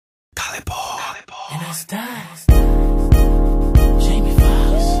Stars. Jamie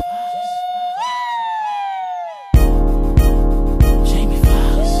Foxx. Jamie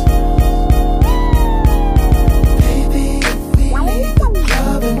Foxx. Baby, if we leave the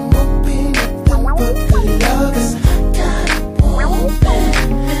club and won't be nothing but good lovers, I gotta want that.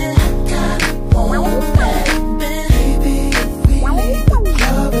 I gotta want that. Baby, if we leave the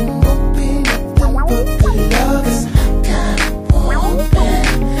club and won't be nothing but good lovers, I gotta want that.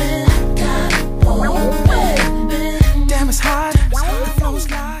 It's hot, the flow's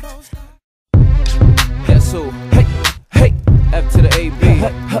locked. Guess who? Hey, hey, F to the A-B.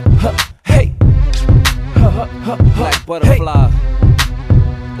 Hey, Black Butterfly.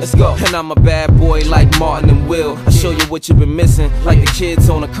 Let's go. And I'm a bad boy like Martin and Will. I'll show you what you've been missing, like the kids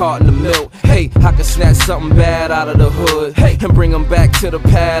on a carton of milk. Hey, I can snatch something bad out of the hood, hey, and bring them back to the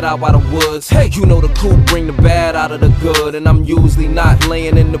pad out by the woods. Hey, you know the coupe bring the bad out of the good, and I'm usually not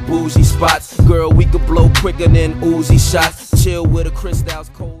laying in the bougie spots. Girl, we could blow quicker than Uzi shots. Chill with a crystal's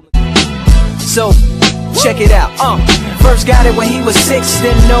cold. So, check it out, first got it when he was 6,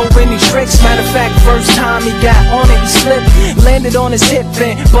 didn't know any tricks. Matter of fact, first time he got on it, he slipped, landed on his hip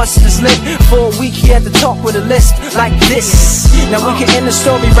and busted his lip. For a week he had to talk with a list like this. Now we can end the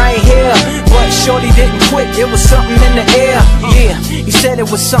story right here, but shorty didn't quit, it was something in the air. Yeah, he said it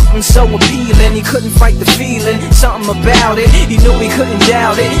was something so appealing, he couldn't fight the feeling, something about it, he knew he couldn't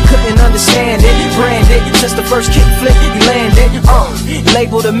doubt it, couldn't understand it, branded, just the first kick flip, he landed,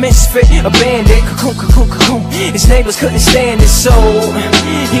 labeled a misfit, a bandit, cocoon, cocoon, cocoon. His neighbors couldn't stand it, so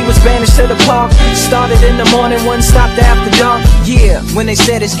he was banished to the park. Started in the morning, one stopped after dark. Yeah, when they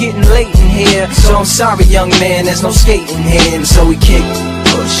said it's getting late in here, so I'm sorry young man, there's no skating here. And so he kick,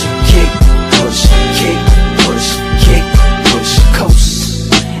 push, kick, push, kick, push, kick, push,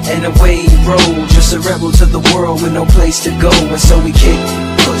 coast. And away he rolled, just a rebel to the world with no place to go. And so he kick,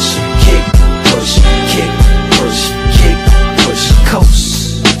 push, kick, push, kick, push, kick, push, coast.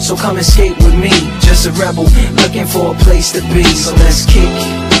 So come and skate with me, just a rebel looking for a place to be. So let's kick